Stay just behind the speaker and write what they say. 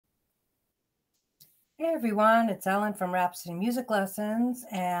Hey everyone, it's Ellen from Rhapsody Music Lessons,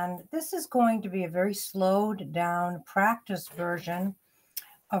 and this is going to be a very slowed down practice version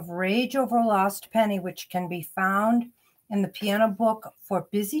of Rage Over a Lost Penny, which can be found in the piano book for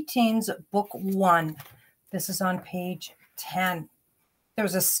busy teens, book 1. This is on page 10.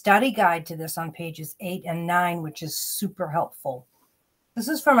 There's a study guide to this on pages 8 and 9, which is super helpful. This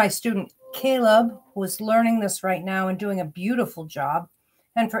is for my student Caleb, who is learning this right now and doing a beautiful job,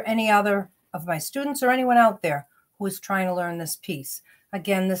 and for any other of my students or anyone out there who is trying to learn this piece.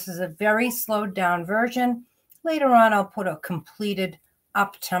 Again, this is a very slowed down version. Later on, I'll put a completed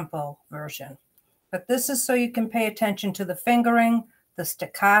up-tempo version. But this is so you can pay attention to the fingering, the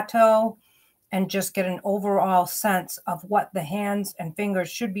staccato, and just get an overall sense of what the hands and fingers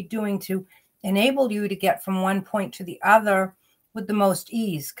should be doing to enable you to get from one point to the other with the most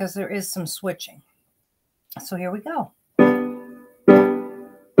ease, because there is some switching. So here we go.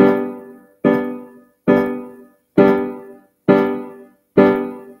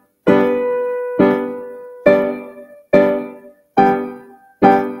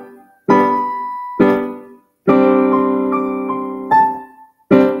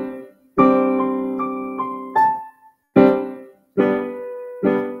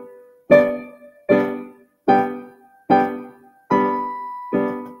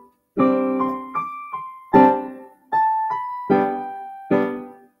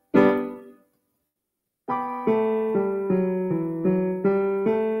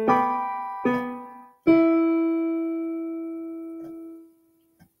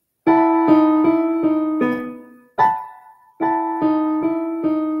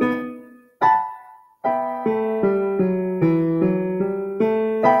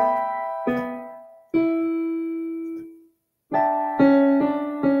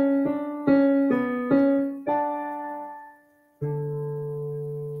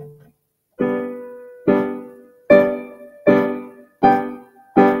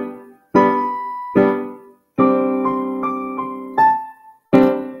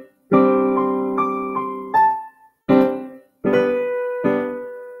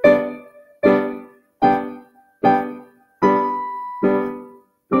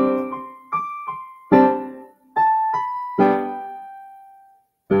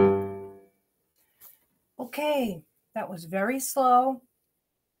 Okay, that was very slow.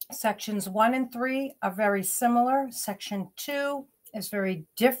 Sections 1 and 3 are very similar. Section 2 is very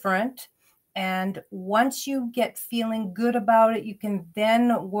different. And once you get feeling good about it, you can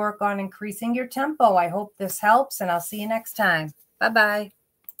then work on increasing your tempo. I hope this helps, and I'll see you next time. Bye-bye.